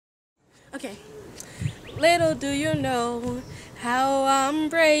Okay. Little do you know how I'm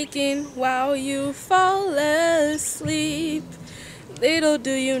breaking while you fall asleep. Little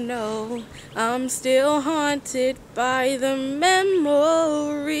do you know I'm still haunted by the memories.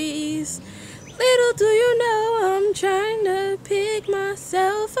 Little do you know I'm trying to pick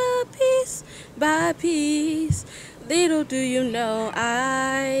myself up piece by piece. Little do you know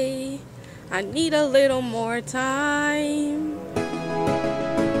I need a little more time.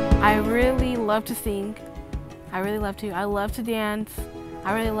 I really love to sing. I love to dance.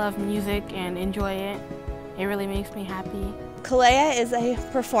 I really love music and enjoy it. It really makes me happy. Kaylaya is a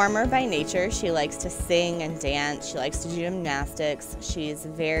performer by nature. She likes to sing and dance. She likes to do gymnastics. She's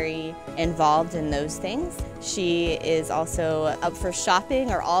very involved in those things. She is also up for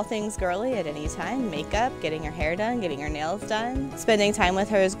shopping or all things girly at any time. Makeup, getting her hair done, getting her nails done. Spending time with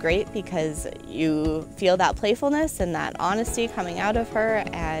her is great because you feel that playfulness and that honesty coming out of her,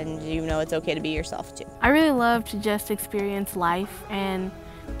 and you know it's okay to be yourself too. I really love to just experience life and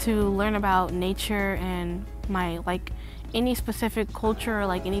to learn about nature and any specific culture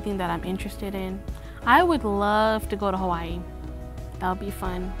or anything that I'm interested in. I would love to go to Hawaii. That would be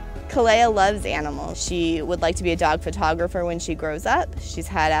fun. Kaylaya loves animals. She would like to be a dog photographer when she grows up. She's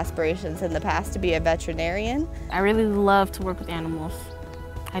had aspirations in the past to be a veterinarian. I really love to work with animals.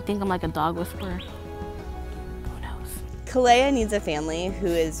 I think I'm like a dog whisperer. Who knows? Kaylaya needs a family who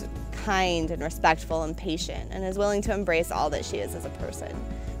is kind and respectful and patient and is willing to embrace all that she is as a person.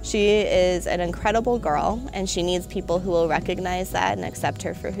 She is an incredible girl, and she needs people who will recognize that and accept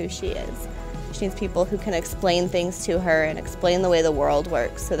her for who she is. She needs people who can explain things to her and explain the way the world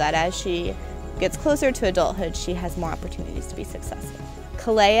works so that as she gets closer to adulthood, she has more opportunities to be successful.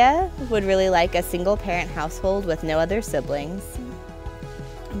 Kaylaya would really like a single-parent household with no other siblings,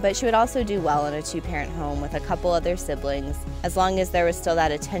 but she would also do well in a two-parent home with a couple other siblings, as long as there was still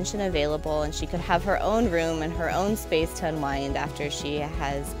that attention available and she could have her own room and her own space to unwind after she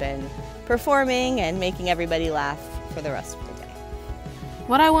has been performing and making everybody laugh for the rest of the day.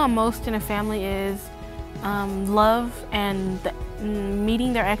 What I want most in a family is love and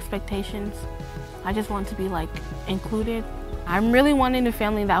meeting their expectations. I just want to be included. I'm really wanting a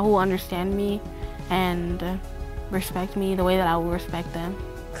family that will understand me and respect me the way that I will respect them.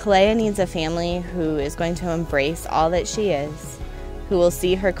 Kaylaya needs a family who is going to embrace all that she is, who will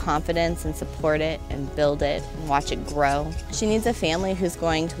see her confidence and support it and build it and watch it grow. She needs a family who's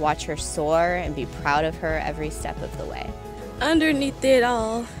going to watch her soar and be proud of her every step of the way. Underneath it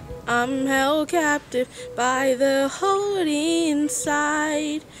all, I'm held captive by the holding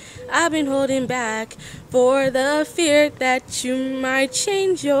inside. I've been holding back for the fear that you might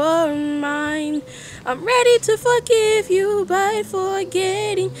change your mind. I'm ready to forgive you, but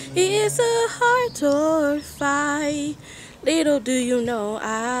forgetting is a hard or fight. Little do you know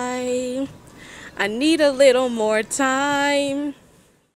I need a little more time.